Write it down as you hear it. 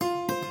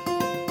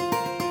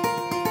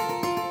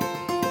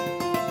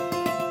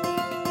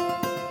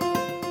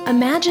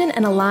Imagine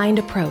an aligned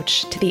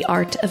approach to the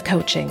art of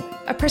coaching,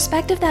 a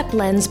perspective that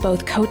blends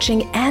both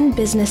coaching and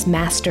business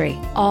mastery,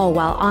 all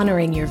while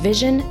honoring your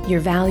vision,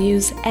 your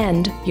values,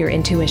 and your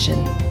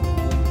intuition.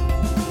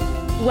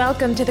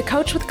 Welcome to the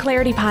Coach with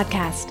Clarity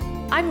podcast.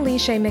 I'm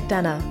Leisha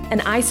McDonough, an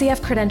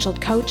ICF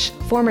credentialed coach,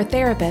 former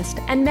therapist,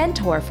 and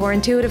mentor for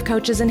intuitive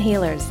coaches and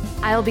healers.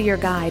 I'll be your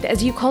guide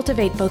as you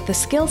cultivate both the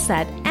skill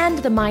set and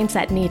the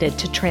mindset needed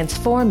to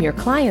transform your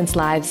clients'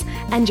 lives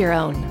and your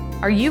own.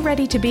 Are you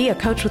ready to be a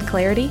coach with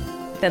clarity?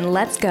 Then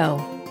let's go.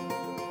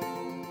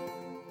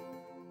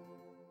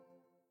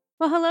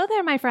 Well, hello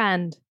there, my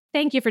friend.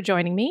 Thank you for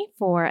joining me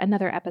for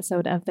another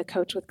episode of the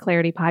Coach with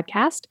Clarity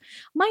podcast.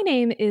 My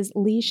name is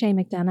Leisha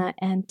McDonough,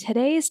 and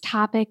today's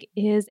topic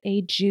is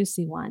a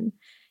juicy one.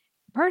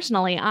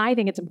 Personally, I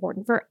think it's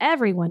important for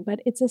everyone, but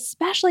it's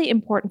especially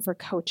important for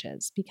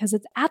coaches because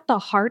it's at the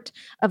heart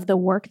of the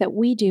work that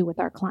we do with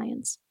our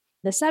clients.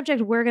 The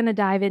subject we're going to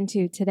dive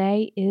into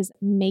today is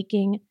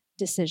making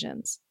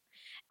decisions.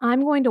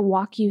 I'm going to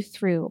walk you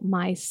through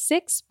my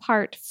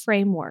 6-part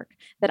framework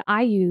that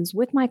I use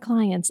with my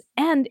clients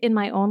and in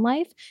my own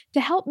life to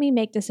help me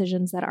make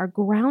decisions that are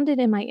grounded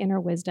in my inner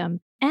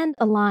wisdom and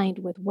aligned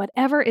with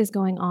whatever is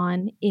going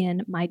on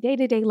in my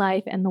day-to-day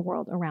life and the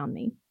world around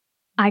me.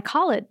 I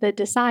call it the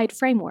DECIDE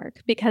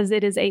framework because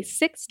it is a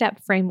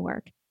 6-step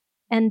framework.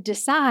 And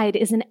DECIDE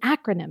is an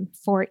acronym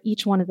for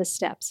each one of the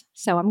steps.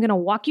 So I'm going to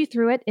walk you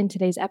through it in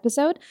today's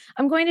episode.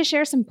 I'm going to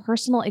share some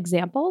personal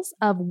examples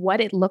of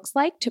what it looks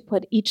like to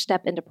put each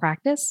step into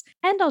practice.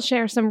 And I'll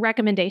share some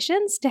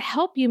recommendations to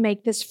help you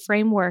make this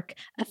framework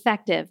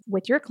effective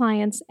with your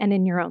clients and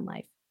in your own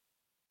life.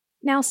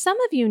 Now, some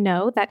of you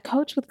know that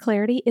Coach with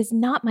Clarity is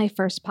not my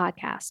first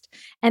podcast.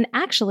 And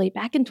actually,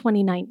 back in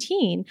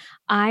 2019,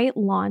 I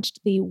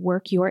launched the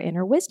Work Your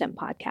Inner Wisdom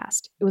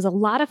podcast. It was a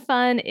lot of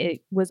fun.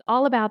 It was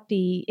all about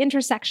the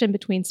intersection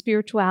between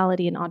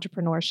spirituality and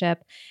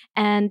entrepreneurship.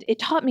 And it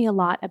taught me a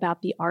lot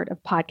about the art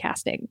of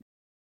podcasting.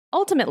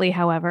 Ultimately,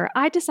 however,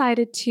 I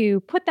decided to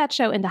put that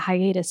show into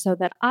hiatus so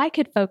that I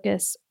could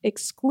focus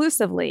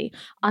exclusively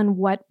on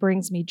what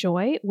brings me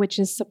joy, which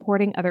is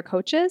supporting other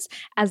coaches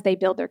as they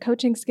build their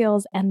coaching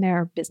skills and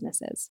their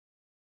businesses.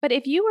 But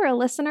if you were a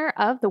listener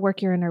of the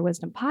Work Your Inner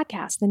Wisdom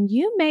podcast, then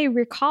you may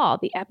recall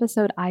the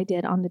episode I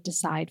did on the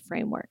DECIDE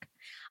framework.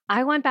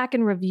 I went back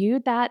and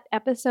reviewed that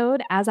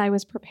episode as I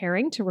was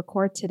preparing to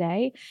record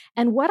today.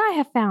 And what I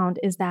have found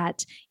is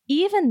that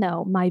even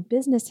though my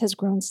business has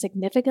grown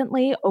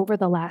significantly over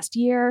the last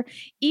year,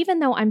 even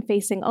though I'm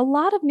facing a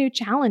lot of new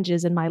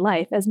challenges in my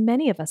life, as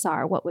many of us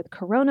are, what with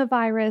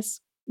coronavirus,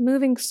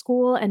 moving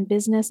school and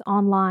business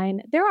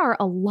online, there are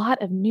a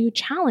lot of new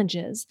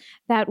challenges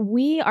that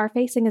we are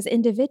facing as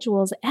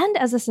individuals and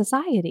as a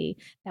society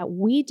that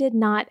we did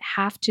not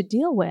have to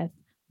deal with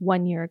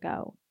 1 year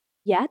ago.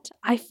 Yet,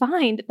 I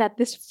find that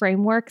this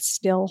framework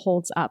still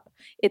holds up.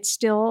 It's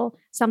still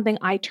something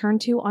I turn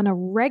to on a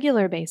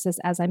regular basis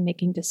as I'm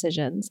making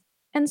decisions.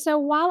 And so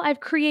while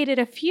I've created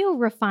a few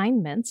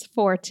refinements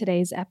for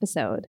today's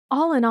episode,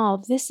 all in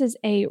all, this is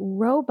a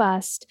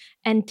robust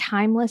and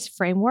timeless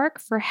framework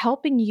for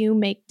helping you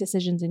make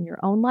decisions in your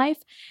own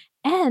life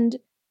and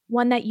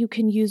one that you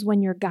can use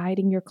when you're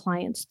guiding your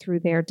clients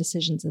through their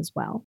decisions as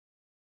well.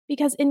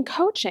 Because in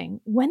coaching,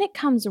 when it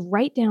comes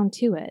right down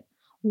to it,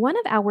 one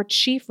of our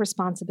chief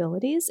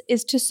responsibilities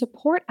is to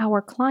support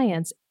our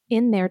clients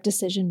in their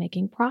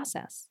decision-making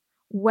process.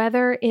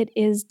 Whether it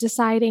is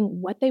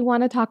deciding what they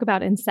want to talk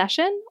about in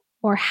session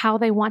or how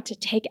they want to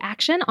take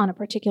action on a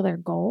particular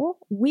goal,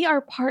 we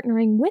are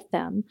partnering with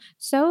them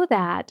so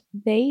that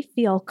they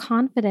feel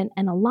confident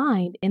and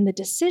aligned in the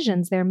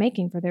decisions they're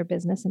making for their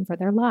business and for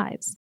their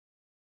lives.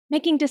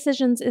 Making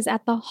decisions is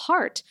at the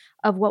heart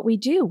of what we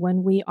do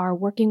when we are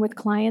working with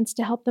clients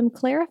to help them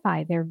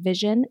clarify their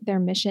vision, their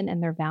mission,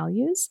 and their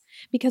values,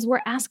 because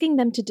we're asking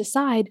them to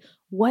decide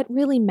what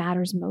really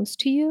matters most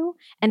to you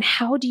and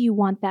how do you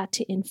want that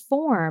to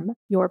inform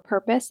your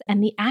purpose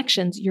and the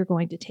actions you're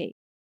going to take.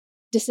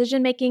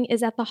 Decision-making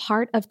is at the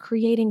heart of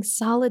creating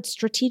solid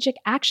strategic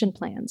action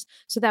plans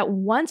so that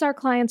once our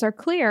clients are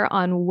clear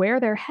on where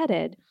they're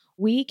headed,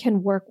 we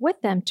can work with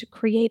them to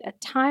create a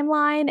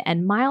timeline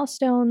and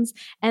milestones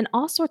and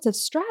all sorts of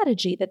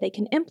strategy that they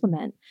can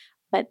implement.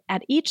 But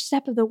at each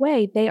step of the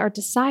way, they are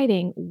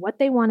deciding what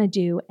they want to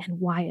do and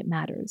why it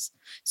matters.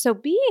 So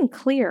being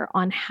clear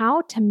on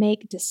how to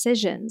make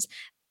decisions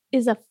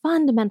is a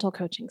fundamental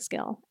coaching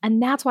skill.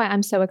 And that's why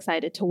I'm so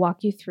excited to walk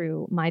you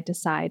through my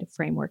DECIDE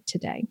framework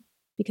today.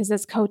 Because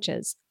as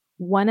coaches,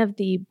 one of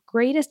the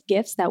greatest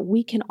gifts that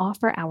we can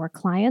offer our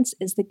clients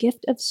is the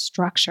gift of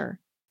structure.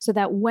 So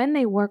that when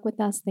they work with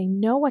us, they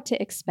know what to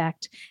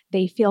expect.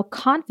 They feel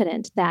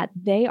confident that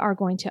they are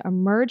going to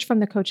emerge from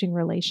the coaching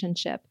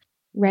relationship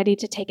ready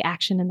to take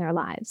action in their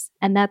lives.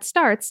 And that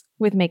starts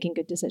with making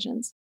good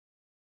decisions.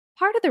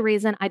 Part of the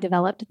reason I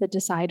developed the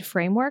DECIDE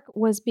framework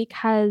was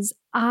because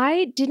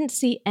I didn't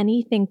see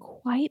anything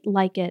quite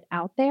like it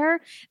out there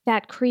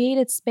that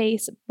created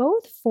space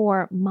both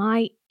for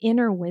my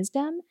inner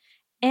wisdom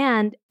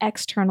and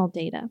external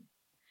data.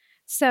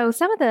 So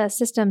some of the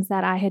systems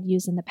that I had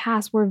used in the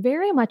past were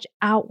very much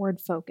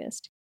outward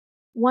focused.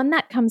 One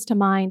that comes to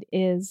mind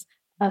is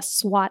a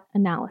SWOT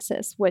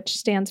analysis, which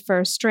stands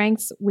for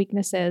strengths,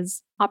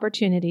 weaknesses,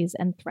 opportunities,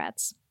 and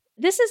threats.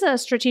 This is a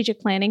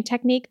strategic planning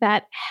technique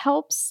that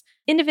helps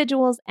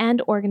individuals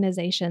and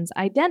organizations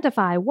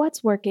identify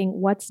what's working,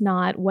 what's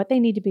not, what they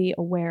need to be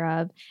aware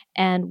of,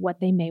 and what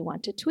they may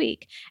want to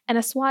tweak. And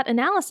a SWOT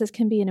analysis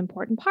can be an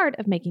important part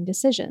of making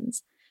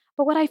decisions.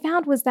 But what I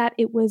found was that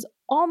it was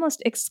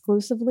almost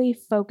exclusively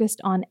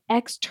focused on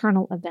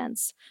external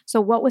events.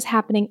 So, what was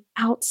happening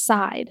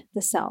outside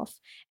the self.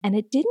 And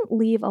it didn't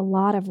leave a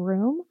lot of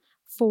room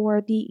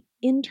for the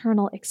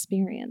internal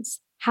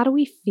experience. How do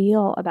we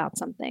feel about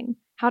something?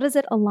 How does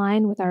it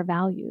align with our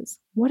values?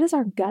 What is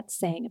our gut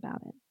saying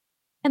about it?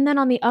 And then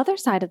on the other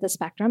side of the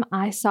spectrum,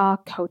 I saw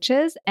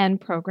coaches and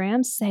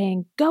programs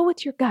saying, go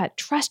with your gut,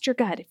 trust your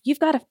gut. If you've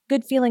got a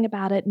good feeling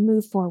about it,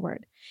 move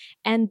forward.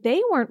 And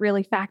they weren't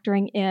really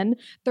factoring in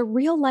the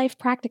real life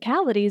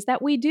practicalities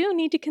that we do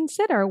need to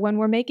consider when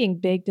we're making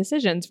big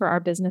decisions for our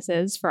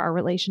businesses, for our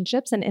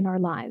relationships, and in our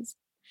lives.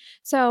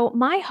 So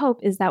my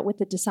hope is that with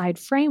the Decide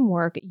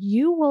framework,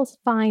 you will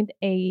find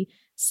a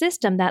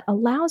system that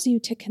allows you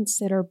to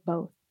consider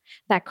both,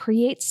 that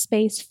creates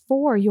space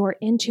for your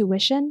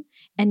intuition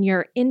and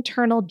your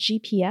internal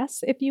GPS,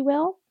 if you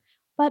will,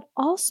 but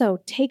also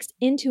takes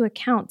into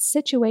account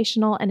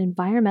situational and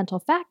environmental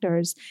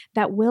factors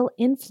that will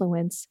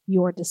influence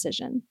your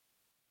decision.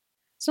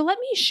 So let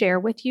me share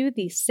with you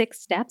the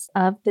 6 steps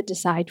of the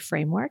Decide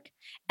framework,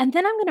 and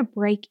then I'm going to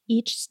break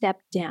each step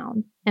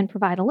down and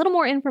provide a little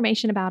more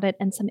information about it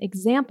and some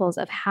examples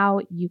of how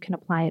you can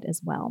apply it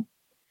as well.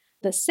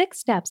 The 6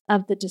 steps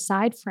of the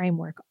Decide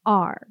framework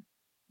are: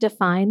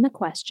 define the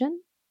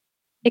question,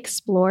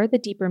 explore the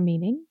deeper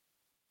meaning,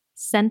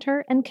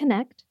 center and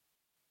connect,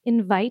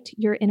 invite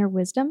your inner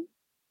wisdom,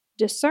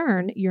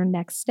 discern your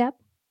next step,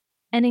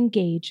 and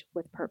engage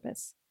with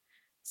purpose.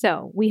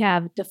 So we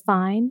have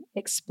define,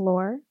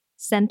 explore,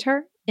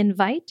 center,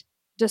 invite,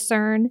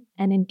 discern,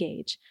 and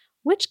engage,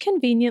 which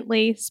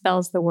conveniently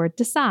spells the word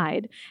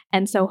decide.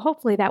 And so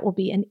hopefully that will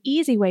be an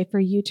easy way for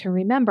you to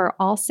remember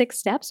all 6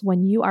 steps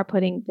when you are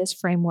putting this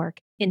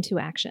framework into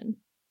action.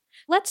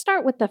 Let's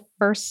start with the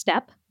first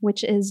step,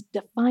 which is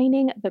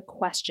defining the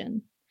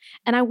question.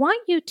 And I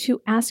want you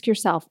to ask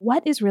yourself,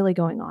 what is really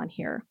going on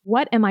here?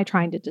 What am I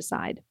trying to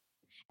decide?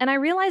 And I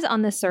realize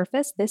on the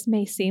surface, this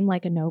may seem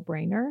like a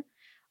no-brainer,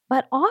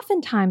 but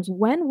oftentimes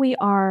when we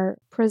are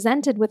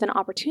presented with an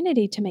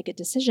opportunity to make a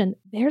decision,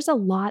 there's a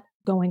lot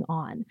going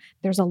on.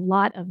 There's a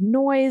lot of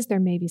noise, there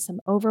may be some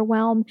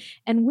overwhelm,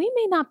 and we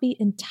may not be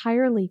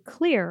entirely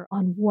clear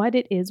on what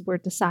it is we're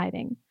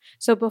deciding.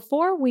 So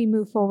before we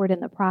move forward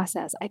in the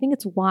process, I think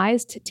it's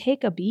wise to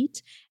take a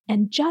beat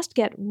and just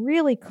get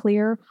really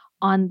clear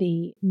on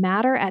the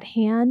matter at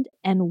hand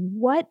and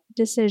what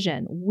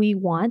decision we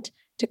want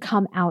to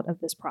come out of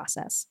this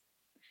process.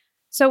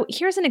 So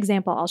here's an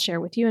example I'll share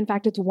with you. In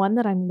fact, it's one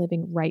that I'm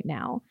living right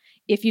now.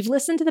 If you've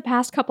listened to the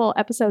past couple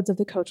episodes of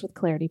the Coach with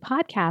Clarity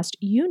podcast,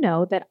 you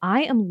know that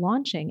I am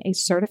launching a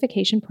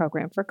certification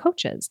program for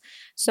coaches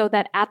so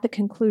that at the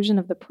conclusion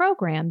of the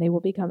program, they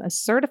will become a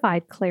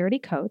certified clarity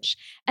coach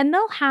and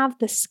they'll have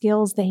the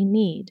skills they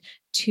need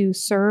to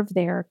serve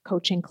their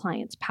coaching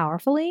clients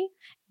powerfully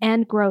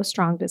and grow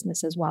strong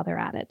businesses while they're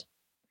at it.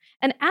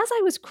 And as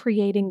I was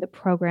creating the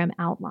program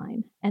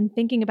outline and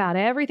thinking about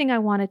everything I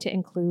wanted to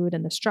include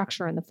and the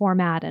structure and the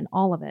format and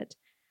all of it,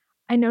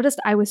 I noticed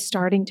I was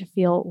starting to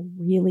feel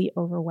really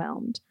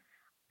overwhelmed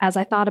as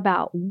I thought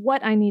about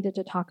what I needed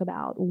to talk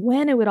about,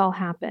 when it would all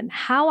happen,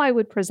 how I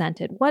would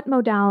present it, what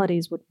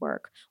modalities would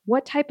work,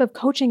 what type of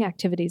coaching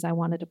activities I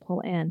wanted to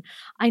pull in.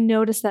 I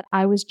noticed that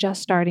I was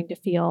just starting to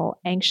feel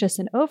anxious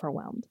and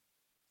overwhelmed.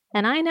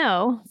 And I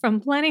know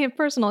from plenty of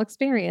personal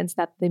experience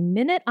that the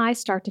minute I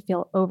start to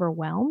feel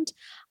overwhelmed,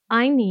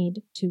 I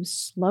need to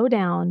slow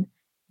down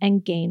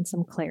and gain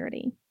some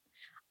clarity.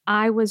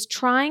 I was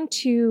trying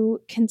to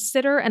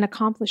consider and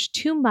accomplish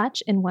too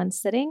much in one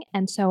sitting,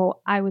 and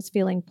so I was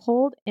feeling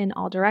pulled in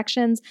all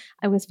directions.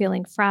 I was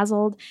feeling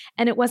frazzled,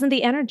 and it wasn't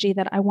the energy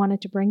that I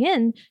wanted to bring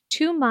in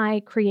to my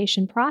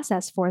creation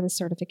process for the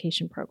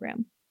certification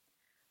program.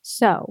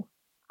 So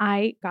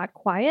I got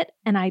quiet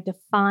and I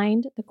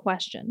defined the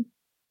question.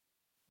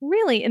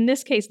 Really, in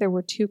this case, there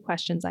were 2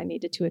 questions I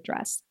needed to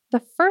address.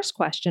 The first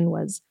question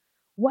was,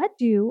 what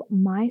do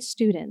my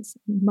students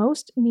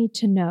most need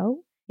to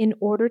know in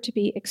order to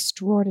be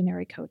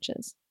extraordinary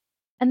coaches?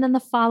 And then the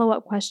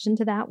follow-up question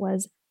to that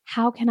was,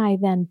 how can I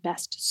then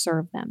best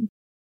serve them?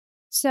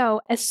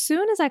 So as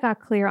soon as I got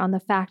clear on the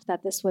fact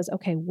that this was,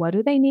 okay, what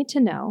do they need to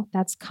know?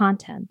 That's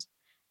content.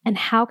 And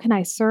how can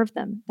I serve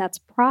them? That's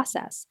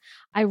process.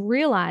 I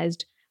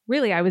realized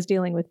really, I was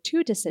dealing with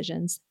 2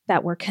 decisions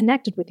that were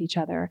connected with each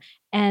other,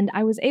 and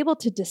I was able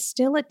to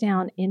distill it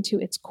down into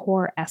its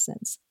core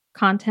essence,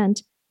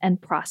 content and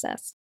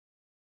process.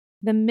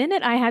 The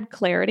minute I had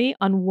clarity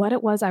on what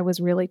it was I was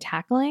really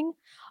tackling,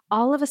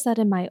 all of a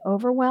sudden my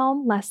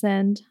overwhelm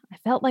lessened. I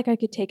felt like I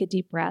could take a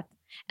deep breath,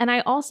 And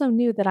I also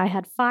knew that I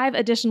had 5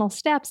 additional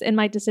steps in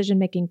my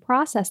decision-making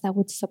process that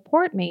would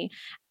support me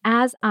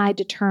as I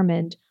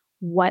determined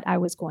what I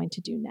was going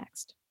to do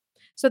next.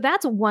 So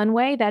that's one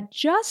way that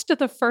just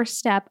the first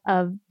step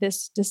of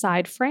this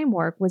DECIDE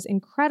framework was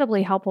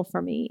incredibly helpful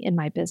for me in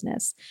my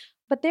business.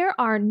 But there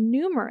are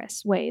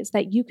numerous ways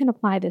that you can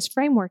apply this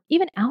framework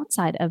even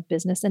outside of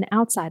business and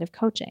outside of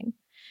coaching.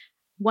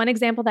 One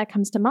example that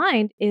comes to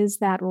mind is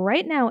that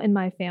right now in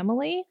my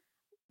family,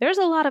 there's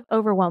a lot of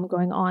overwhelm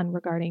going on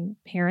regarding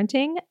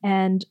parenting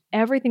and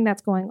everything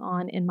that's going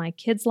on in my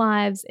kids'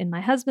 lives, in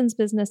my husband's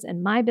business,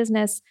 in my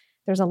business.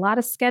 There's a lot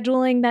of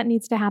scheduling that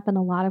needs to happen,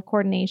 a lot of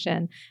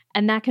coordination,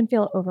 and that can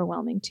feel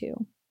overwhelming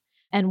too.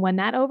 And when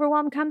that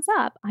overwhelm comes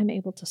up, I'm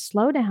able to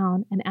slow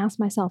down and ask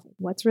myself,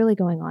 what's really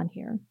going on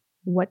here?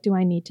 What do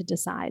I need to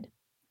decide?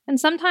 And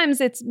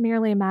sometimes it's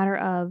merely a matter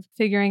of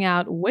figuring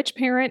out which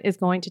parent is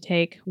going to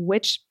take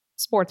which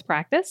sports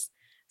practice.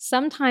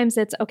 Sometimes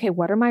it's, okay,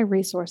 what are my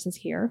resources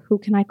here? Who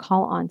can I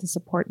call on to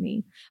support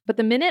me? But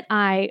the minute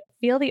I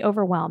feel the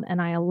overwhelm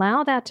and I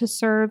allow that to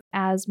serve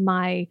as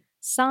my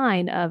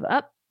sign of,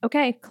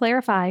 okay,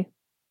 clarify,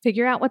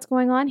 figure out what's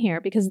going on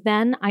here, because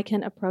then I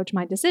can approach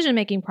my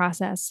decision-making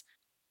process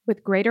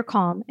with greater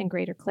calm and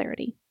greater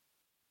clarity.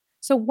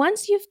 So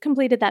once you've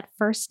completed that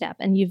first step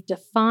and you've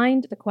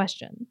defined the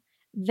question,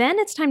 then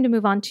it's time to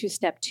move on to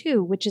step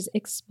 2, which is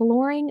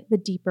exploring the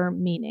deeper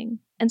meaning.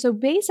 And so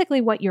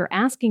basically what you're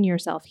asking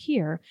yourself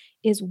here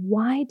is,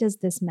 why does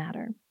this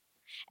matter?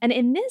 And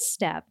in this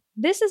step,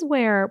 this is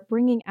where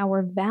bringing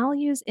our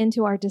values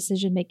into our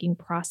decision-making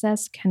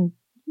process can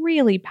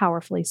really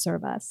powerfully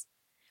serve us.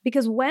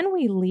 Because when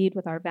we lead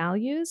with our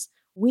values,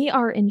 we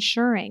are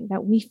ensuring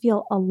that we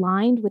feel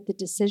aligned with the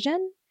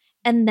decision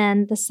and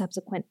then the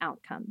subsequent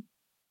outcome.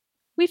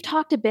 We've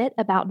talked a bit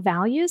about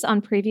values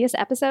on previous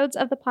episodes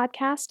of the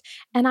podcast,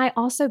 and I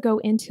also go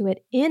into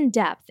it in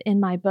depth in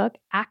my book,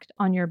 Act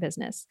on Your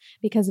Business,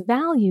 because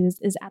values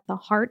is at the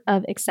heart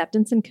of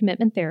acceptance and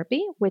commitment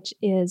therapy, which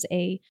is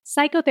a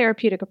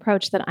psychotherapeutic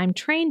approach that I'm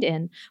trained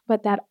in,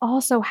 but that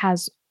also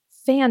has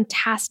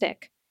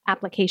fantastic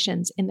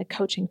applications in the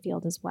coaching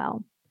field as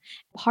well.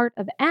 Part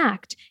of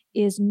ACT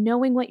is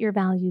knowing what your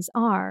values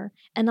are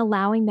and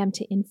allowing them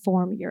to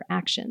inform your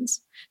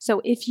actions.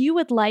 So if you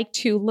would like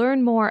to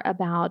learn more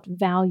about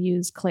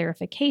values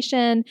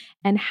clarification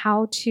and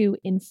how to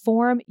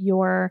inform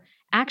your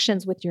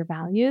actions with your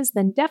values,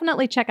 then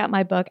definitely check out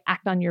my book,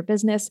 Act on Your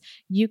Business.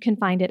 You can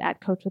find it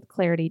at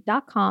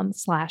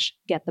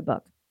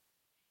coachwithclarity.com/getthebook.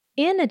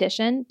 In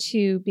addition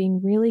to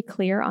being really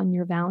clear on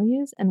your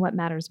values and what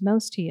matters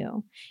most to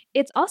you,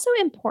 it's also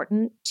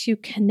important to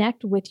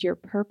connect with your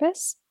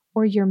purpose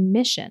or your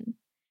mission,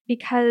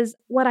 because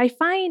what I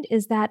find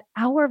is that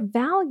our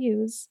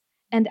values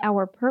and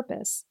our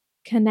purpose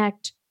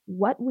connect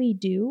what we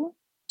do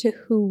to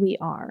who we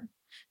are.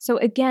 So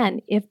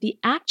again, if the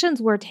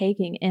actions we're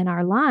taking in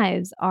our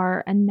lives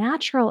are a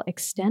natural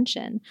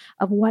extension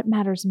of what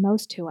matters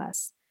most to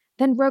us,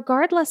 then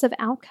regardless of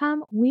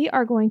outcome, we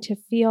are going to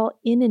feel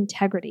in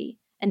integrity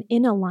and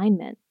in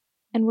alignment,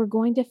 and we're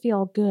going to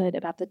feel good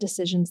about the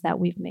decisions that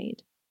we've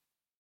made.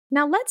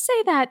 Now, let's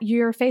say that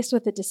you're faced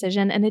with a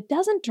decision and it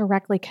doesn't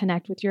directly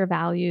connect with your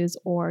values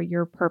or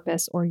your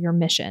purpose or your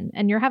mission,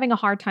 and you're having a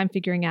hard time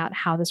figuring out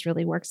how this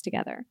really works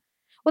together.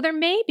 Well, there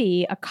may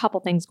be a couple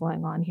things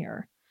going on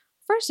here.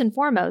 First and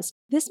foremost,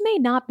 this may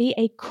not be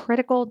a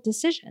critical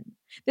decision.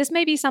 This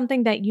may be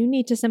something that you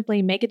need to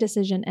simply make a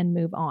decision and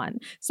move on.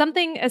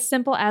 Something as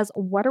simple as,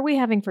 what are we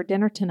having for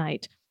dinner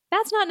tonight?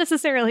 That's not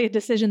necessarily a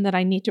decision that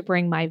I need to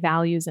bring my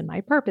values and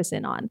my purpose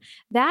in on.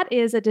 That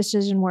is a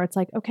decision where it's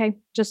like, okay,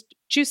 just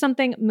choose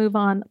something, move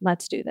on,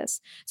 let's do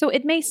this. So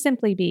it may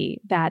simply be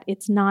that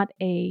it's not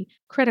a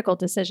critical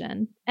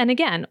decision. And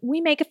again,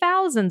 we make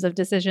thousands of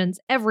decisions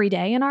every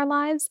day in our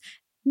lives.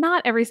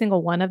 Not every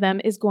single one of them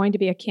is going to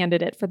be a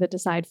candidate for the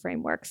DECIDE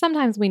framework.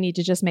 Sometimes we need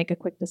to just make a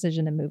quick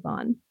decision and move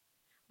on.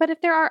 But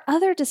if there are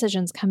other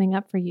decisions coming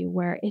up for you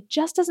where it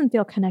just doesn't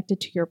feel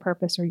connected to your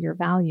purpose or your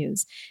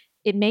values,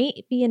 it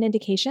may be an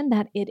indication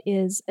that it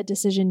is a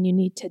decision you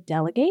need to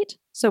delegate.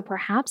 So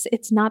perhaps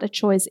it's not a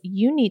choice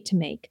you need to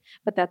make,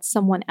 but that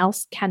someone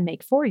else can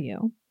make for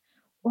you.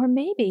 Or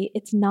maybe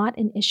it's not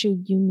an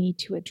issue you need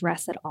to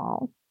address at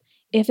all.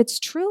 If it's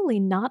truly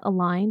not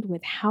aligned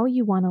with how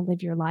you want to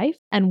live your life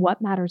and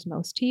what matters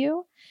most to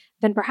you,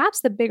 then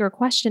perhaps the bigger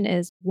question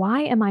is,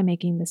 why am I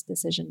making this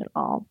decision at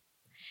all?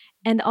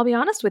 And I'll be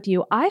honest with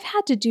you, I've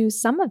had to do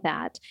some of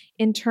that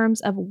in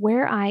terms of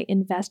where I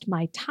invest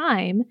my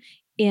time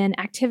in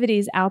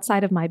activities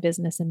outside of my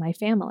business and my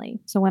family.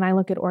 So when I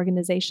look at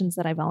organizations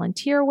that I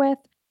volunteer with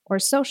or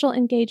social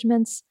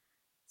engagements,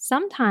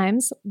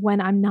 sometimes when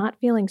I'm not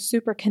feeling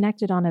super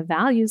connected on a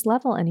values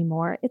level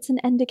anymore, it's an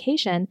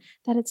indication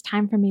that it's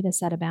time for me to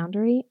set a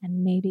boundary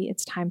and maybe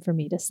it's time for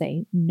me to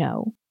say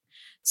no.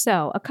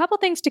 So a couple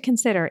things to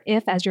consider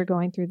if, as you're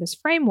going through this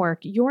framework,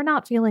 you're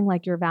not feeling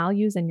like your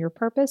values and your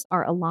purpose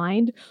are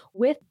aligned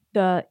with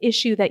the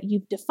issue that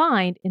you've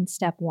defined in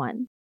step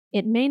 1.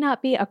 It may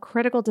not be a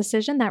critical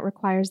decision that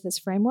requires this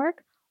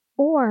framework,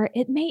 or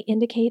it may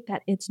indicate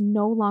that it's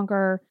no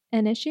longer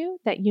an issue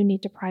that you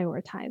need to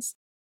prioritize.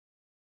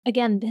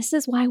 Again, this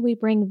is why we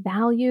bring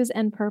values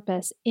and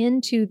purpose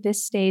into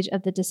this stage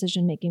of the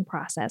decision-making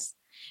process.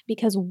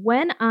 Because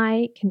when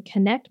I can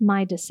connect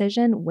my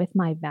decision with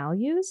my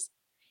values,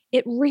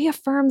 it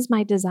reaffirms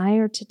my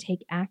desire to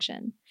take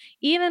action.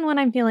 Even when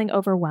I'm feeling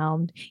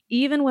overwhelmed,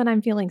 even when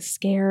I'm feeling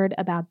scared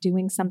about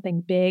doing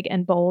something big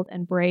and bold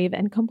and brave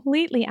and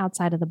completely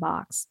outside of the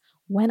box,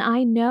 when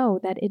I know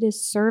that it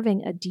is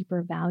serving a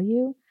deeper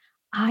value,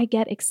 I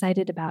get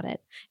excited about it.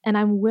 And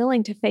I'm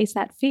willing to face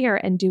that fear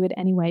and do it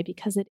anyway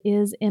because it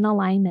is in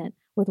alignment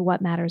with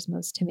what matters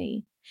most to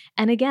me.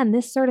 And again,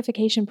 this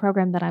certification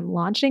program that I'm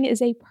launching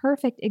is a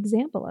perfect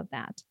example of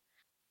that.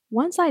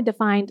 Once I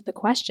defined the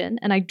question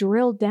and I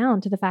drilled down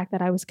to the fact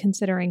that I was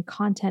considering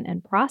content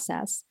and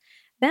process,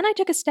 then I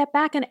took a step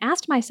back and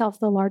asked myself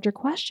the larger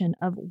question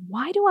of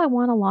why do I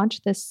want to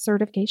launch this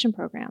certification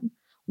program?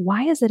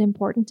 Why is it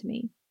important to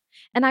me?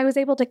 And I was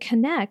able to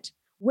connect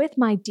with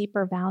my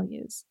deeper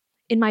values.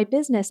 In my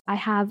business, I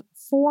have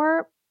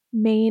 4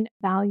 main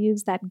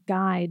values that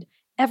guide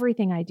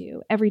everything I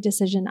do, every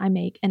decision I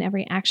make, and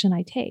every action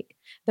I take.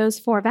 Those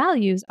 4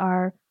 values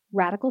are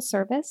radical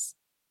service,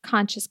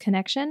 conscious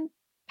connection,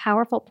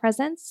 powerful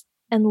presence,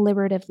 and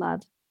liberative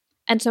love.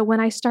 And so when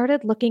I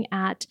started looking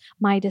at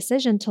my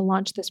decision to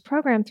launch this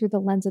program through the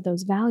lens of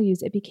those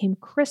values, it became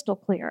crystal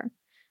clear.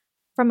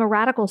 From a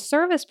radical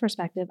service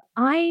perspective,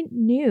 I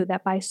knew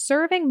that by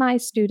serving my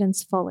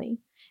students fully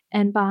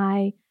and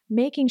by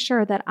making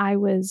sure that I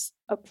was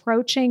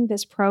approaching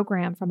this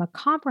program from a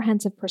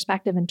comprehensive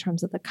perspective in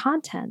terms of the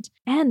content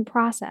and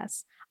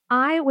process,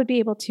 I would be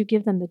able to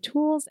give them the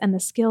tools and the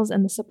skills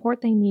and the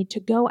support they need to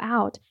go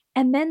out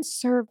and then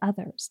serve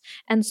others.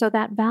 And so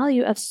that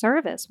value of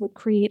service would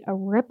create a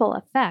ripple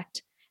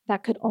effect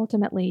that could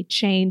ultimately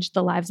change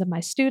the lives of my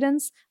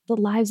students, the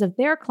lives of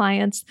their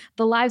clients,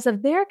 the lives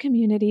of their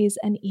communities,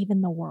 and even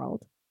the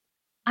world.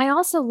 I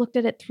also looked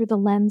at it through the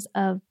lens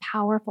of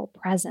powerful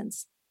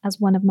presence as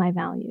one of my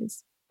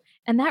values.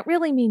 And that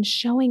really means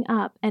showing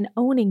up and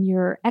owning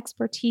your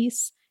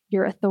expertise,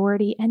 your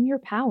authority, and your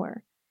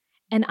power.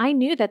 And I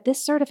knew that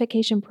this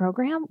certification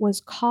program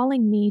was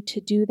calling me to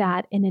do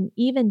that in an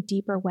even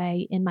deeper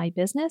way in my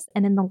business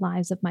and in the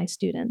lives of my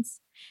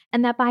students.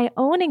 And that by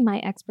owning my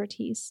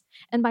expertise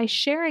and by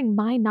sharing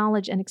my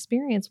knowledge and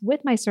experience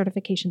with my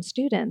certification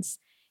students,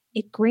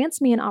 it grants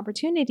me an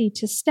opportunity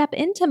to step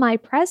into my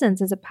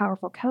presence as a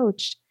powerful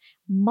coach,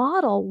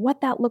 model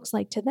what that looks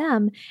like to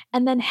them,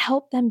 and then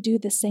help them do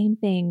the same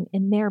thing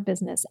in their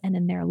business and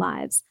in their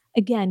lives.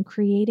 Again,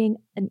 creating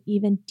an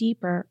even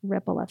deeper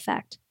ripple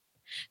effect.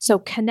 So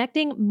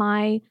connecting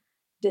my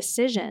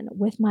decision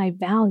with my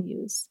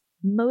values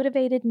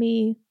motivated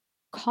me,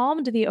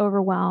 calmed the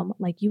overwhelm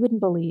like you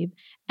wouldn't believe,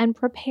 and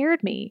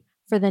prepared me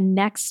for the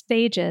next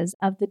stages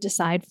of the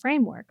DECIDE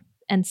framework.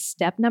 And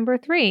step number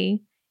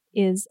 3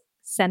 is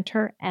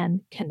center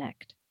and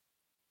connect.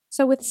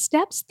 So with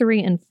steps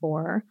 3 and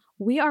 4,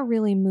 we are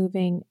really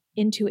moving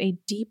into a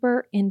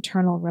deeper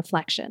internal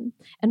reflection,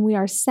 and we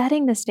are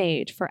setting the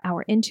stage for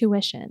our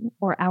intuition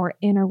or our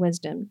inner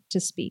wisdom to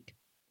speak.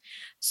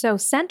 So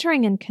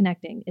centering and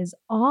connecting is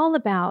all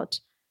about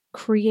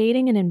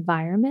creating an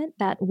environment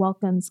that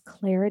welcomes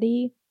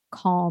clarity,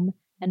 calm,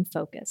 and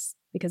focus.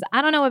 Because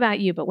I don't know about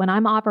you, but when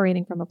I'm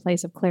operating from a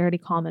place of clarity,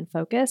 calm, and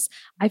focus,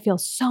 I feel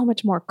so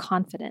much more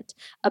confident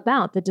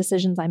about the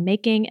decisions I'm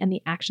making and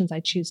the actions I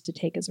choose to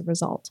take as a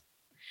result.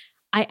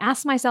 I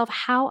ask myself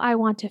how I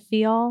want to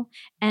feel,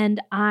 and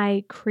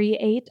I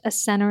create a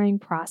centering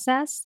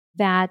process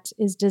that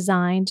is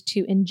designed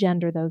to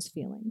engender those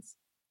feelings.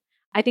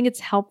 I think it's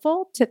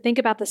helpful to think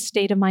about the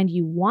state of mind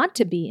you want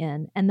to be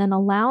in and then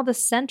allow the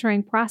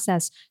centering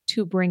process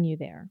to bring you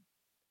there.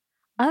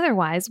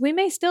 Otherwise, we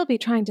may still be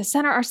trying to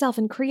center ourselves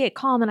and create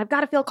calm, and I've got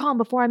to feel calm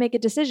before I make a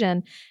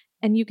decision.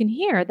 And you can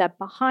hear that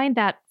behind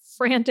that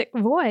frantic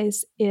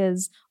voice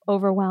is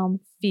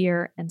overwhelm,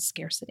 fear, and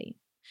scarcity.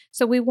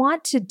 So we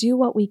want to do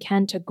what we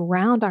can to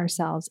ground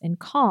ourselves in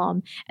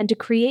calm and to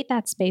create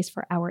that space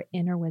for our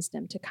inner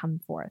wisdom to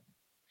come forth.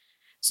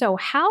 So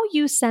how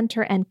you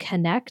center and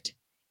connect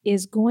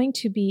is going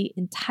to be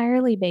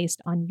entirely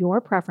based on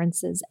your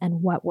preferences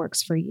and what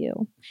works for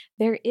you.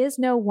 There is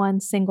no one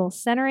single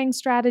centering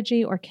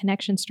strategy or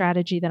connection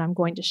strategy that I'm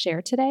going to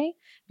share today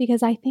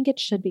because I think it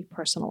should be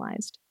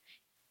personalized.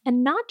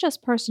 And not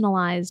just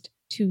personalized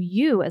to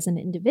you as an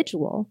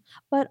individual,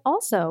 but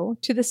also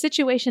to the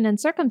situation and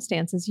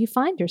circumstances you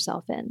find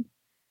yourself in.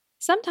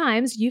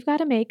 Sometimes you've got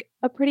to make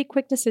a pretty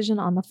quick decision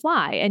on the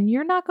fly, and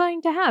you're not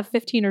going to have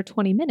 15 or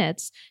 20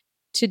 minutes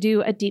to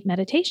do a deep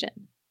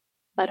meditation.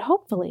 But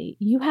hopefully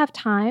you have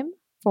time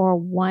for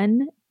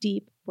one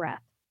deep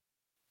breath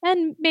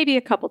and maybe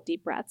a couple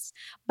deep breaths.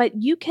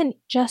 But you can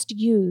just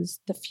use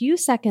the few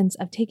seconds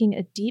of taking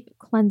a deep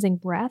cleansing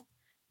breath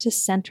to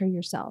center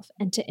yourself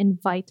and to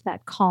invite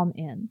that calm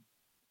in.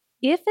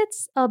 If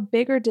it's a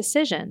bigger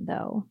decision,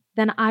 though,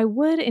 then I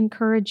would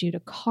encourage you to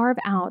carve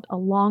out a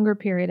longer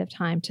period of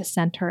time to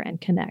center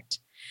and connect.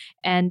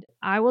 And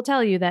I will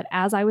tell you that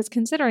as I was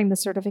considering the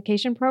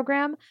certification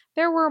program,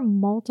 there were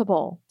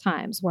multiple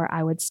times where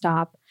I would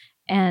stop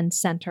and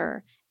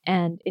center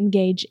and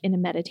engage in a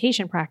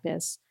meditation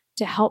practice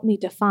to help me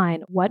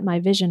define what my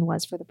vision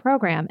was for the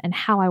program and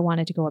how I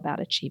wanted to go about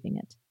achieving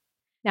it.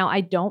 Now,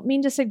 I don't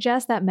mean to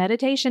suggest that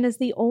meditation is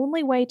the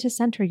only way to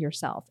center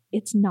yourself.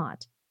 It's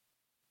not.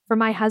 For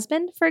my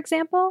husband, for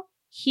example,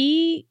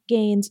 he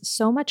gains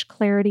so much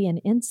clarity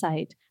and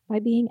insight by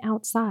being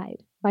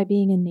outside, by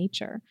being in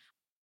nature.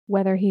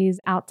 Whether he's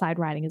outside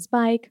riding his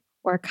bike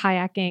or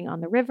kayaking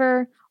on the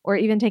river or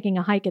even taking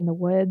a hike in the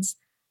woods,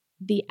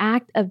 the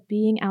act of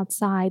being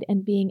outside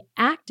and being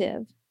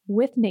active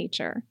with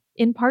nature,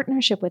 in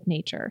partnership with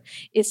nature,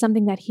 is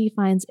something that he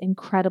finds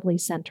incredibly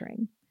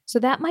centering. So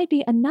that might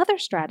be another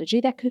strategy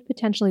that could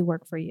potentially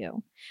work for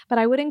you. But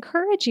I would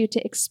encourage you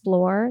to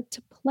explore,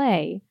 to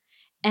play,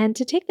 and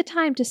to take the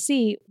time to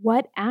see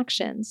what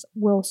actions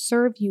will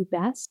serve you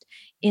best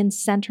in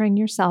centering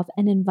yourself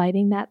and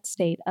inviting that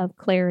state of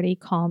clarity,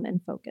 calm,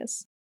 and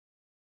focus.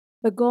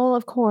 The goal,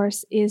 of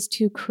course, is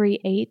to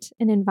create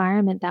an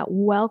environment that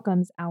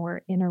welcomes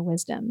our inner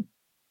wisdom,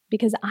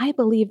 because I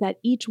believe that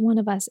each one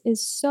of us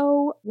is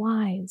so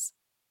wise.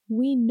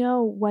 We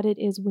know what it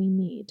is we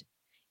need,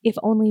 if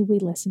only we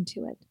listen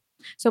to it.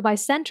 So by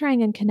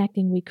centering and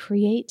connecting, we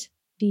create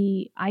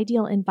the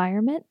ideal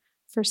environment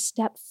for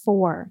step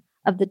 4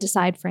 of the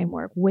DECIDE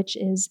framework, which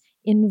is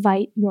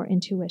invite your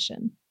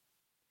intuition.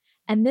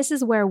 And this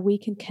is where we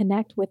can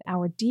connect with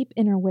our deep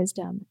inner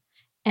wisdom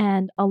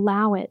and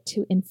allow it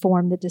to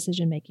inform the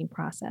decision-making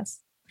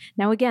process.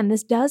 Now, again,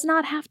 this does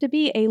not have to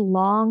be a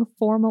long,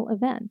 formal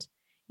event.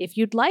 If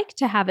you'd like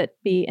to have it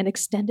be an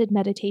extended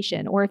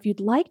meditation, or if you'd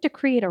like to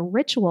create a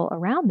ritual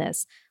around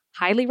this,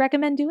 highly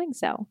recommend doing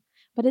so.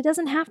 But it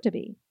doesn't have to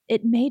be.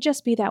 It may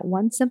just be that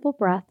one simple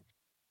breath,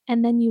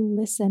 and then you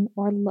listen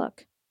or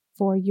look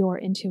for your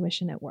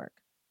intuition at work.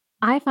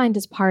 I find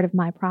as part of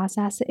my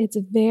process, it's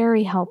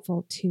very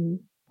helpful to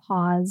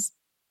pause,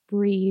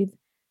 breathe,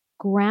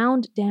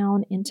 ground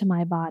down into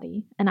my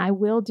body. And I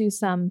will do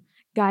some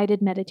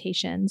guided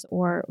meditations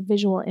or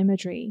visual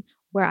imagery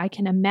where I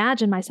can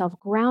imagine myself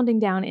grounding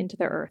down into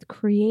the earth,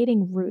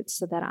 creating roots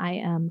so that I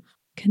am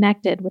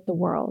connected with the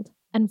world.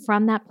 And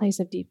from that place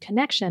of deep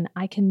connection,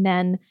 I can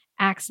then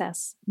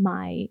access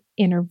my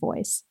inner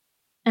voice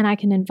and I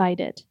can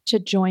invite it to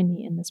join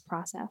me in this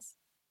process.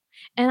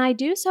 And I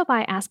do so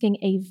by asking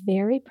a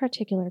very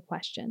particular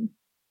question,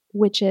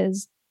 which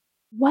is,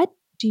 what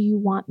do you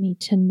want me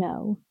to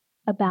know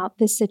about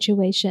this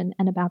situation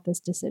and about this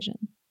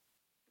decision?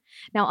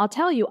 Now, I'll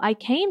tell you, I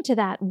came to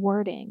that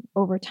wording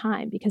over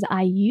time because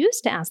I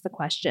used to ask the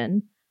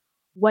question,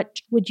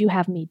 what would you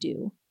have me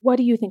do? What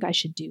do you think I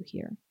should do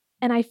here?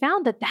 And I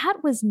found that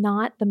that was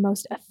not the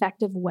most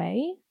effective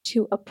way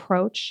to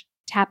approach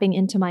tapping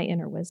into my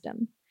inner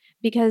wisdom,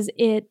 because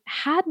it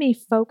had me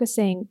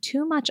focusing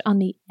too much on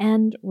the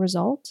end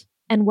result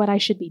and what I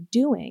should be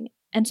doing.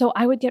 And so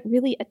I would get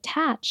really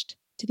attached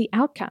to the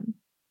outcome.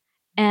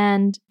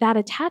 And that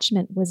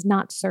attachment was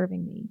not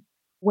serving me.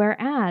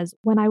 Whereas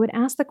when I would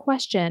ask the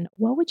question,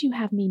 what would you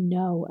have me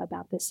know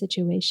about this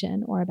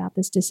situation or about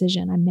this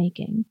decision I'm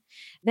making?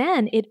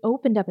 Then it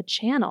opened up a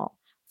channel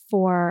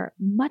for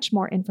much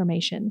more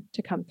information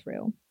to come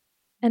through.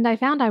 And I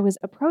found I was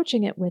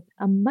approaching it with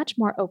a much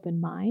more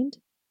open mind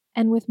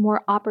and with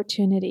more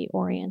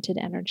opportunity-oriented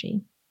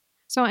energy.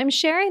 So I'm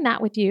sharing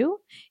that with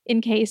you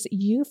in case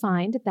you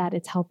find that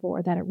it's helpful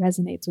or that it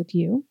resonates with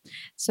you,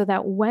 so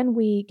that when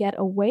we get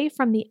away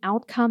from the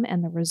outcome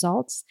and the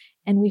results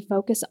and we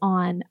focus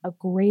on a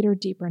greater,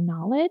 deeper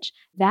knowledge,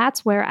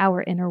 that's where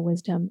our inner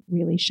wisdom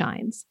really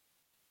shines.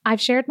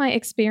 I've shared my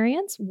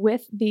experience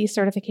with the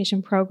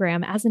certification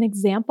program as an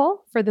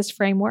example for this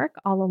framework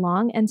all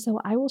along, and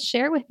so I will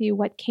share with you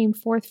what came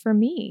forth for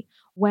me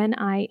when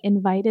I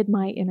invited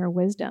my inner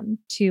wisdom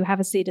to have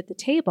a seat at the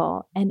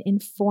table and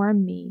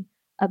inform me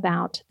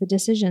about the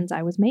decisions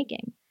I was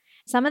making.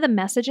 Some of the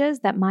messages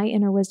that my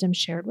inner wisdom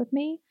shared with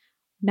me,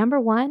 number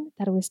one,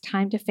 that it was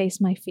time to face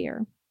my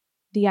fear.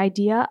 The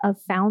idea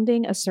of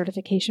founding a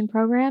certification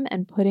program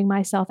and putting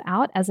myself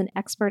out as an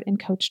expert in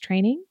coach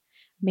training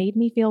made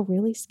me feel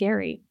really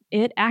scary.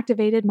 It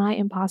activated my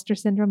imposter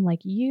syndrome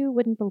like you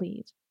wouldn't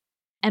believe.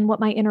 And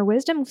what my inner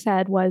wisdom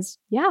said was,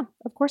 yeah,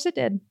 of course it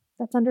did.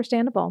 That's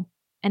understandable.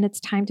 And it's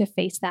time to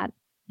face that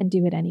and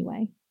do it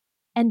anyway.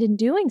 And in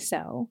doing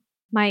so,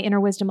 my inner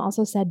wisdom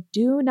also said,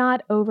 do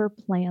not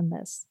overplan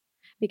this.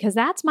 Because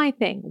that's my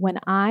thing. When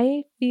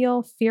I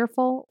feel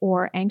fearful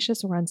or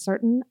anxious or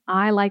uncertain,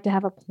 I like to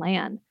have a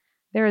plan.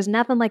 There is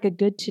nothing like a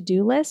good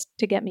to-do list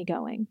to get me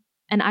going.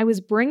 And I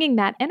was bringing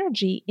that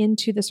energy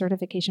into the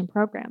certification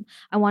program.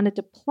 I wanted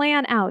to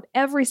plan out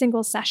every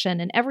single session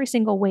and every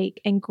single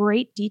week in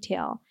great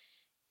detail.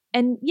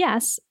 And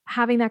yes,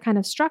 having that kind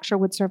of structure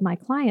would serve my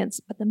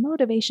clients, but the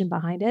motivation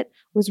behind it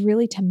was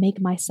really to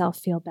make myself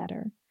feel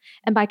better.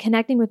 And by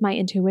connecting with my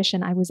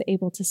intuition, I was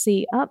able to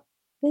see,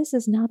 this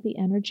is not the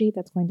energy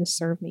that's going to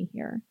serve me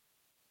here.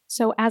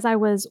 So as I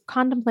was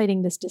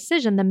contemplating this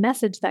decision, the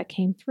message that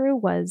came through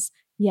was,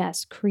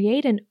 Yes,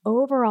 create an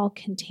overall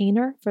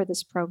container for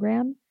this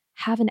program,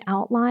 have an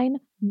outline,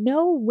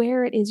 know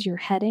where it is you're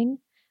heading,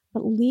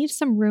 but leave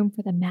some room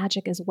for the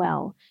magic as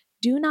well.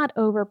 Do not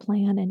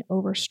overplan and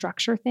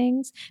overstructure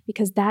things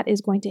because that is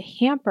going to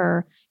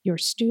hamper your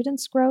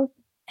students' growth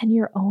and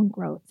your own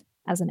growth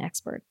as an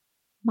expert.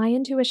 My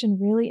intuition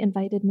really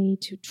invited me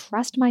to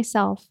trust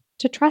myself,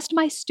 to trust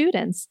my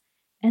students,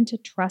 and to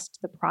trust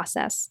the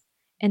process,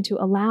 and to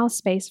allow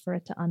space for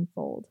it to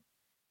unfold.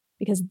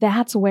 Because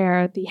that's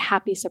where the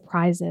happy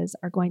surprises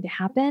are going to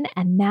happen,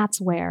 and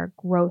that's where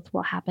growth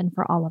will happen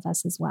for all of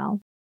us as well.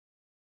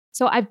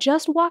 So I've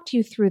just walked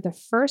you through the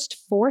first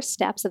 4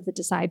 steps of the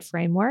DECIDE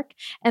framework,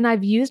 and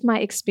I've used my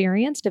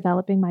experience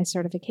developing my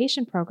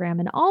certification program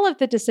and all of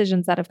the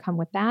decisions that have come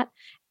with that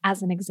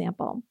as an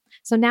example.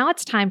 So now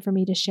it's time for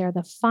me to share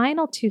the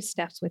final 2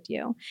 steps with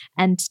you.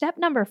 And step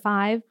number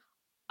 5,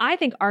 I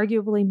think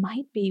arguably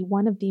might be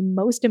one of the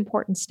most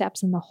important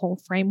steps in the whole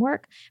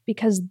framework,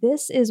 because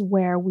this is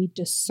where we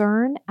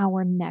discern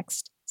our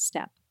next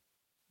step.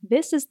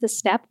 This is the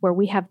step where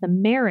we have the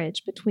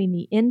marriage between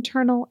the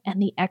internal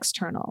and the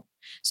external.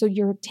 So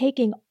you're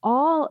taking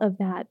all of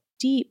that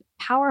deep,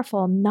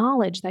 powerful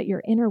knowledge that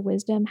your inner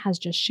wisdom has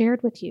just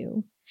shared with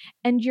you,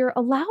 and you're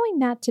allowing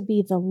that to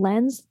be the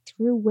lens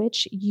through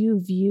which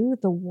you view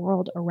the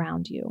world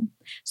around you.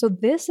 So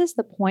this is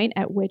the point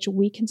at which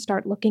we can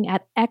start looking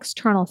at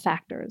external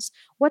factors.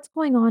 What's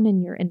going on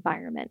in your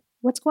environment?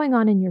 What's going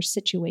on in your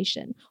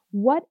situation?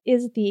 What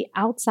is the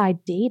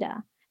outside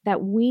data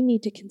that we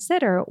need to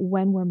consider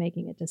when we're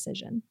making a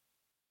decision?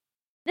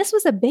 This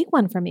was a big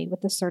one for me with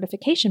the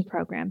certification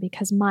program,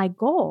 because my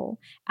goal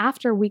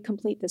after we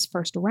complete this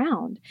first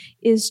round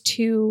is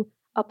to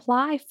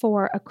apply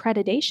for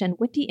accreditation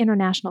with the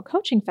International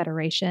Coaching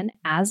Federation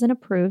as an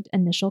approved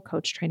initial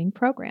coach training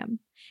program.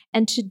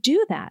 And to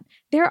do that,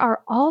 there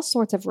are all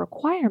sorts of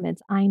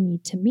requirements I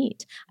need to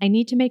meet. I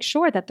need to make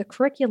sure that the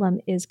curriculum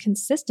is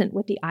consistent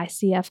with the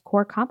ICF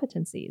core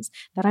competencies,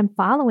 that I'm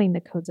following the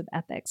codes of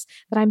ethics,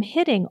 that I'm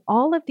hitting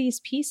all of these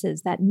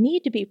pieces that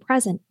need to be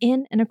present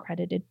in an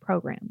accredited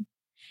program.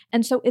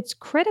 And so it's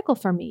critical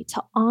for me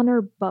to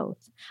honor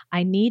both.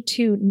 I need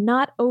to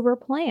not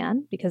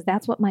overplan, because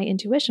that's what my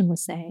intuition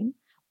was saying,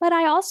 but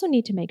I also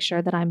need to make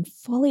sure that I'm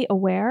fully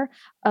aware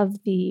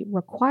of the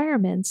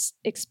requirements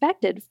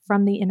expected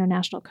from the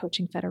International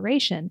Coaching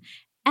Federation,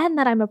 and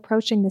that I'm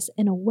approaching this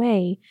in a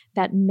way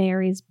that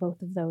marries both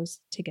of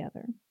those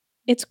together.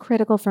 It's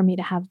critical for me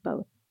to have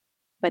both.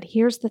 But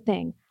here's the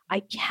thing, I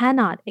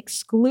cannot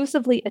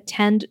exclusively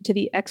attend to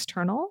the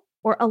external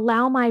or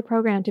allow my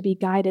program to be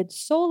guided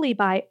solely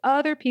by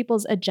other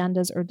people's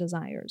agendas or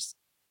desires.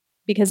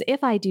 Because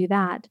if I do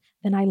that,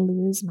 then I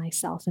lose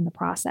myself in the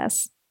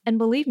process. And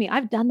believe me,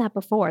 I've done that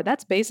before.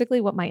 That's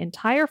basically what my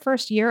entire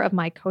first year of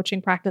my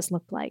coaching practice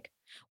looked like,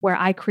 where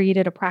I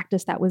created a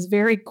practice that was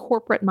very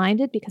corporate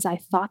minded because I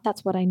thought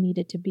that's what I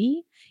needed to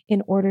be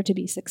in order to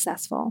be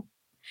successful.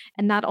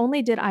 And not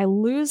only did I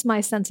lose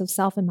my sense of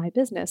self in my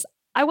business,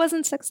 I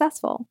wasn't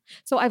successful.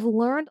 So I've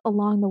learned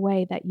along the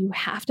way that you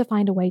have to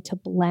find a way to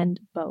blend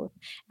both.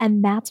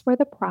 And that's where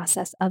the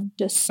process of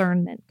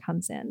discernment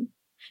comes in.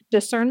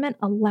 Discernment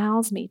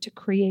allows me to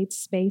create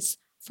space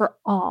for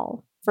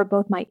all, for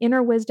both my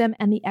inner wisdom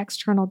and the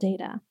external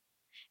data.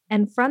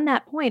 And from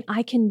that point,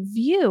 I can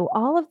view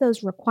all of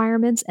those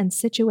requirements and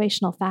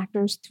situational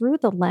factors through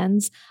the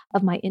lens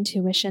of my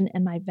intuition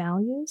and my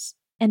values.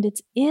 And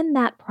it's in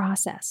that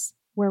process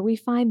where we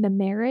find the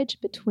marriage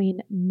between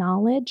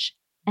knowledge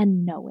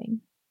and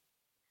knowing.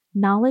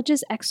 Knowledge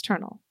is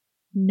external.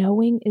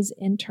 Knowing is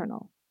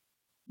internal.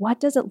 What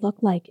does it look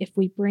like if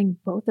we bring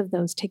both of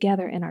those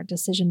together in our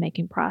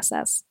decision-making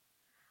process?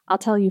 I'll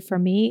tell you, for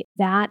me,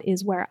 that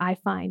is where I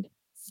find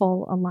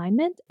full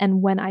alignment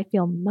and when I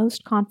feel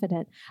most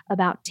confident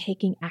about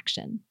taking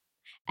action.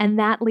 And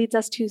that leads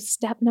us to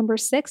step number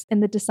 6 in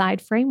the DECIDE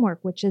framework,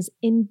 which is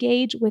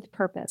engage with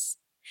purpose.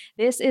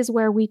 This is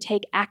where we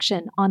take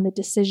action on the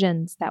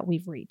decisions that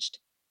we've reached.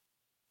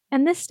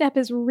 And this step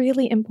is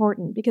really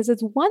important because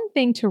it's one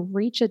thing to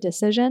reach a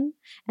decision,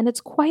 and it's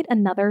quite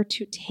another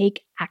to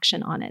take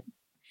action on it.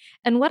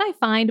 And what I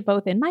find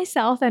both in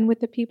myself and with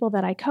the people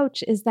that I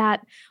coach is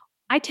that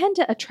I tend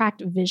to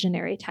attract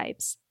visionary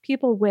types,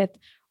 people with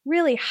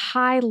really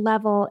high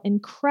level,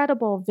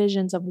 incredible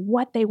visions of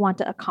what they want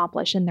to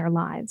accomplish in their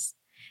lives.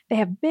 They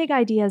have big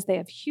ideas, they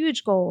have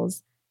huge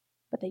goals,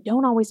 but they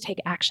don't always take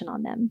action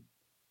on them,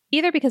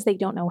 either because they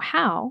don't know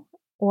how,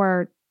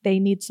 or they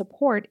need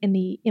support in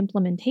the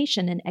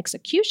implementation and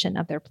execution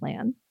of their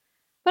plan.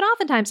 But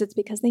oftentimes it's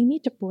because they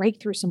need to break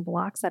through some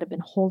blocks that have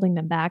been holding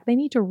them back. They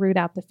need to root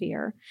out the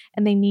fear,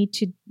 and they need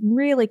to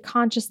really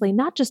consciously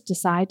not just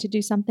decide to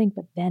do something,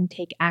 but then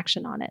take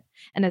action on it.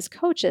 And as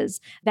coaches,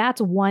 that's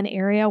one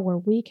area where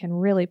we can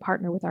really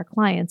partner with our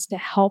clients to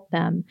help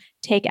them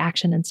take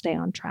action and stay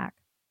on track.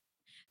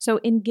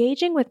 So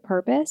engaging with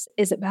purpose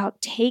is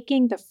about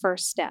taking the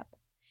first step.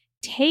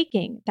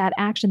 Taking that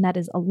action that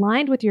is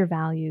aligned with your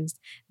values,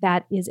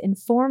 that is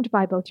informed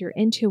by both your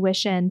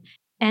intuition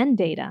and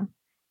data,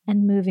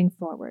 and moving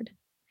forward.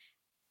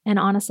 And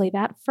honestly,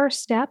 that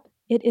first step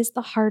It is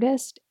the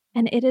hardest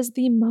and it is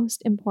the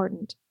most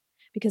important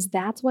because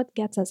that's what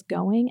gets us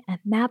going and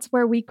that's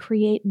where we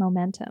create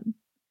momentum.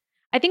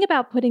 I think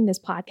about putting this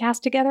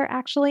podcast together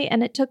actually,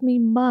 and it took me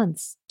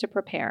months to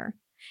prepare.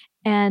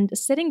 And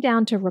sitting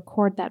down to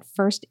record that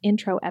first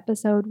intro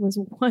episode was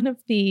one of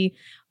the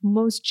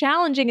most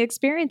challenging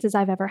experiences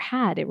I've ever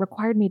had. It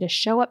required me to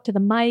show up to the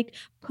mic,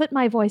 put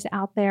my voice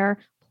out there,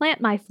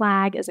 plant my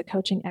flag as a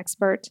coaching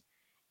expert.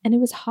 And it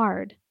was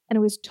hard, and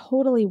it was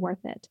totally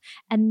worth it.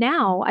 And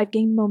now I've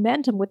gained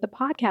momentum with the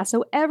podcast.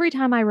 So every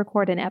time I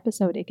record an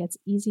episode, it gets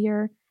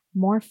easier,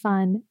 more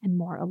fun, and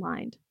more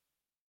aligned.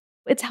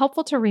 It's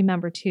helpful to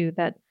remember too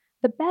that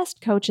the best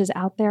coaches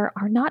out there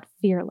are not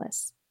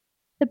fearless.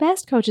 The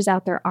best coaches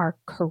out there are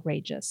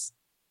courageous.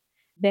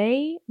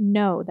 They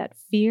know that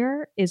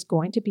fear is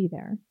going to be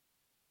there,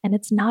 and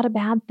it's not a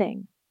bad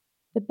thing.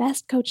 The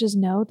best coaches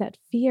know that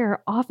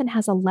fear often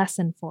has a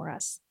lesson for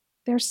us.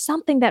 There's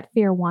something that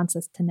fear wants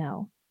us to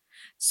know.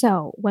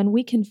 So when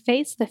we can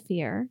face the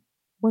fear,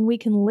 when we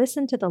can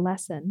listen to the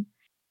lesson,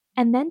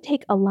 and then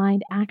take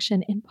aligned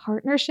action in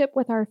partnership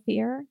with our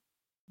fear,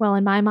 well,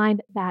 in my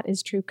mind, that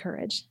is true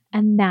courage,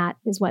 and that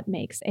is what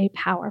makes a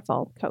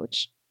powerful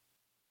coach.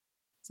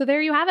 So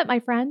there you have it, my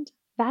friend.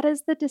 That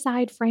is the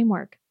DECIDE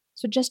framework.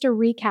 So just to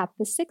recap,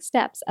 the 6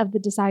 steps of the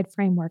DECIDE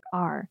framework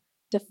are: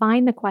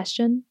 define the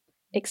question,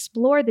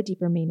 explore the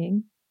deeper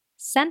meaning,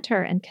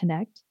 center and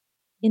connect,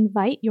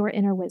 invite your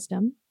inner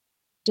wisdom,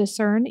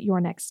 discern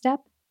your next step,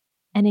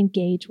 and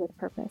engage with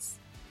purpose.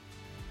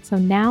 So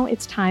now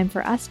it's time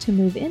for us to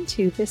move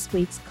into this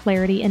week's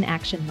Clarity in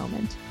Action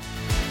moment.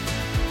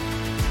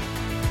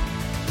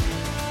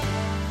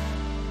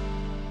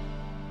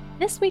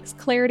 This week's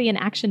Clarity in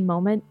Action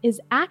moment is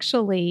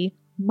actually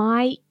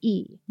my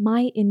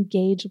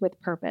Engage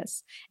with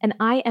Purpose. And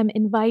I am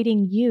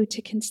inviting you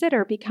to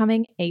consider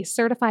becoming a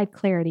certified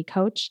clarity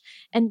coach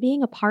and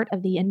being a part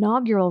of the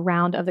inaugural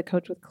round of the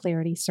Coach with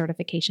Clarity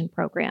certification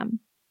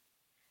program.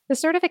 The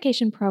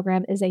certification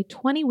program is a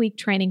 20-week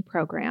training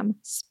program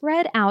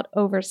spread out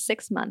over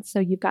 6 months.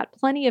 So you've got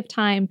plenty of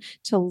time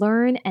to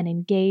learn and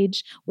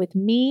engage with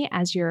me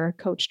as your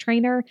coach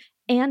trainer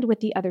and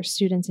with the other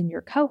students in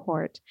your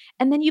cohort.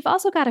 And then you've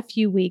also got a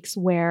few weeks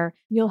where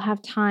you'll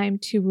have time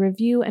to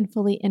review and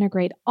fully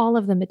integrate all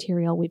of the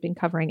material we've been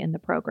covering in the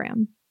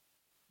program.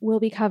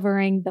 We'll be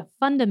covering the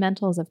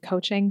fundamentals of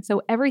coaching,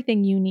 so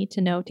everything you need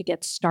to know to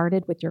get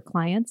started with your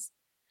clients.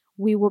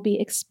 We will be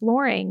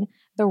exploring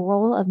the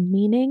role of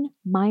meaning,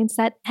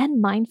 mindset,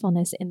 and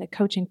mindfulness in the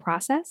coaching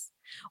process.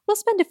 We'll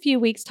spend a few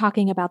weeks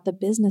talking about the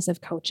business of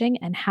coaching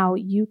and how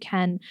you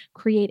can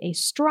create a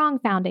strong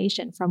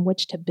foundation from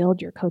which to build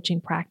your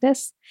coaching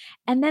practice.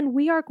 And then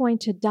we are going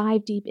to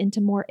dive deep into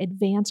more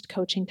advanced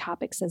coaching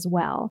topics as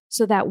well,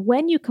 so that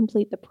when you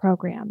complete the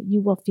program, you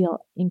will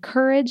feel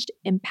encouraged,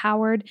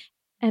 empowered,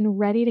 and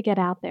ready to get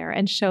out there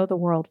and show the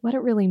world what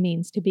it really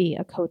means to be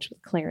a coach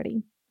with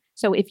clarity.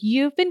 So if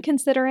you've been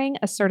considering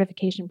a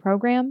certification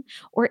program,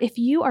 or if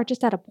you are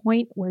just at a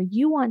point where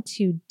you want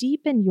to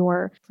deepen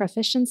your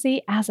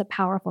proficiency as a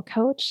powerful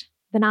coach,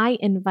 then I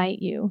invite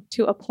you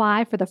to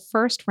apply for the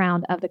first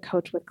round of the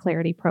Coach with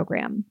Clarity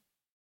program.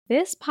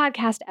 This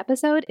podcast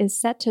episode is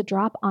set to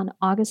drop on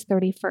August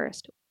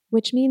 31st,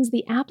 which means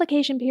the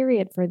application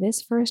period for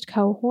this first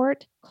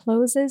cohort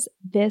closes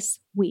this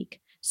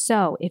week.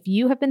 So if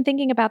you have been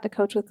thinking about the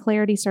Coach with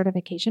Clarity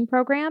certification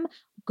program,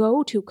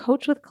 go to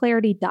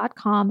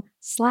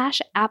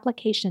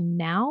coachwithclarity.com/application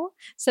now,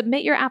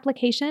 submit your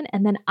application,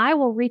 and then I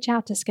will reach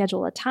out to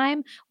schedule a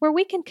time where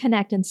we can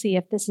connect and see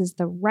if this is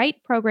the right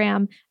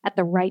program at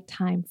the right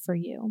time for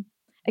you.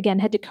 Again,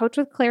 head to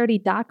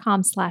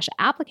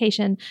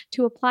coachwithclarity.com/application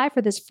to apply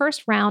for this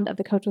first round of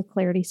the Coach with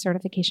Clarity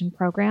certification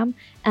program.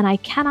 And I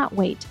cannot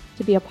wait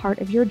to be a part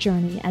of your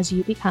journey as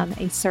you become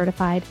a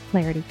certified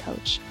clarity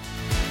coach.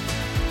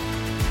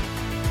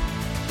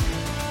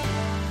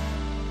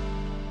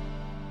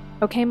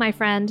 Okay, my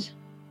friend,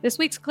 this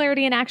week's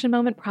Clarity in Action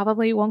moment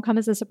probably won't come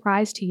as a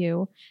surprise to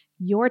you.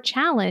 Your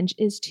challenge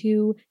is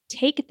to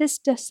take this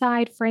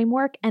DECIDE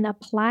framework and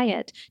apply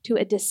it to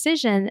a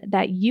decision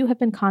that you have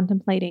been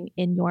contemplating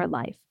in your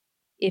life.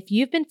 If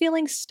you've been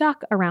feeling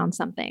stuck around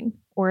something,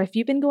 or if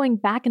you've been going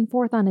back and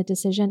forth on a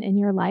decision in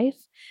your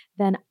life,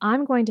 then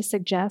I'm going to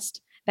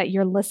suggest that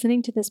you're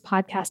listening to this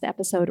podcast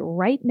episode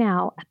right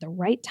now at the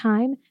right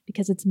time,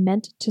 because it's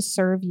meant to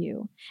serve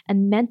you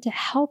and meant to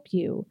help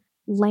you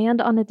land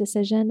on a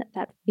decision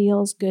that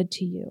feels good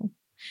to you.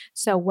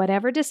 So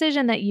whatever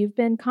decision that you've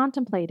been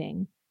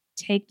contemplating,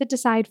 take the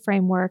DECIDE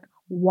framework,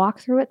 walk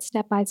through it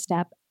step by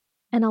step,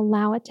 and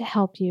allow it to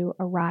help you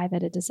arrive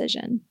at a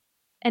decision.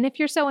 And if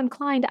you're so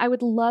inclined, I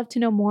would love to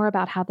know more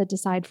about how the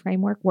DECIDE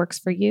framework works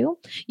for you.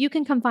 You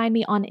can come find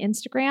me on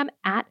Instagram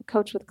at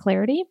Coach with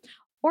Clarity,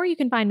 or you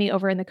can find me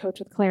over in the Coach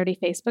with Clarity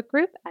Facebook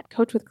group at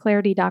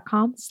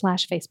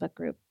coachwithclarity.com/Facebook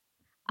group.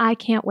 I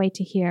can't wait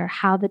to hear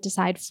how the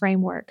DECIDE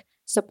framework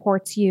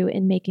supports you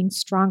in making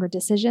stronger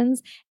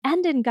decisions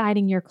and in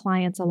guiding your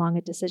clients along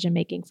a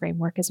decision-making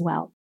framework as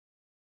well.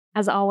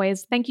 As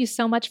always, thank you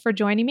so much for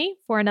joining me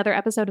for another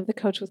episode of the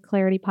Coach with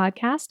Clarity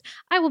podcast.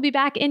 I will be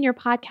back in your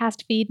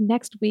podcast feed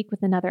next week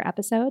with another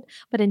episode.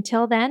 But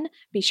until then,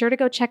 be sure to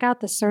go check out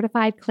the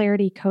Certified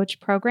Clarity Coach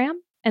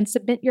program and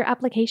submit your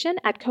application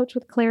at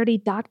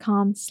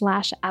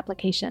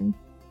coachwithclarity.com/application.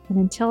 And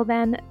until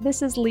then,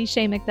 this is Lee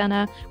Shea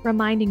McDonough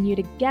reminding you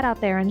to get out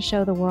there and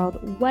show the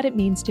world what it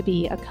means to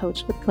be a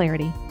coach with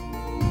clarity.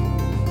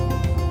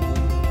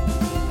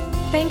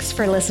 Thanks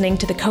for listening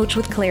to the Coach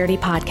with Clarity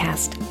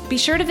podcast. Be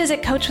sure to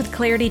visit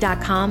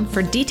coachwithclarity.com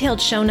for detailed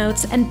show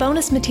notes and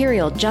bonus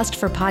material just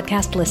for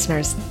podcast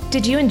listeners.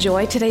 Did you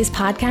enjoy today's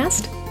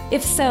podcast?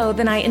 If so,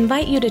 then I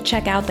invite you to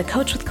check out the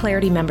Coach with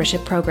Clarity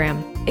membership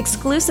program,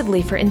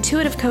 exclusively for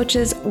intuitive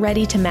coaches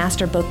ready to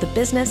master both the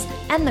business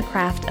and the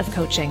craft of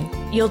coaching.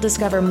 You'll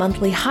discover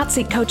monthly hot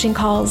seat coaching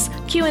calls,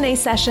 Q&A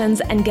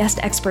sessions, and guest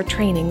expert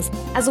trainings,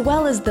 as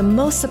well as the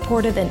most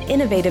supportive and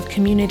innovative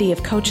community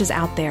of coaches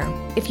out there.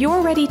 If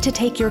you're ready to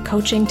take your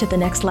coaching to the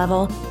next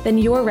level, then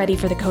you're ready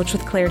for the Coach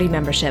with Clarity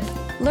membership.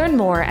 Learn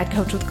more at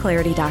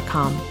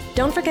coachwithclarity.com.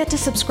 Don't forget to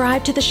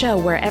subscribe to the show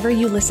wherever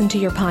you listen to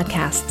your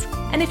podcasts.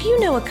 And if you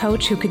know a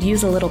coach who could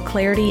use a little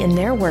clarity in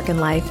their work and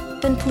life,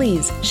 then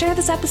please share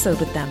this episode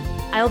with them.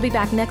 I'll be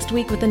back next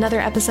week with another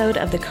episode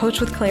of the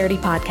Coach with Clarity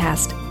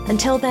podcast.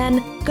 Until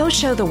then, go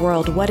show the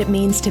world what it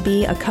means to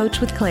be a coach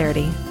with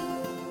clarity.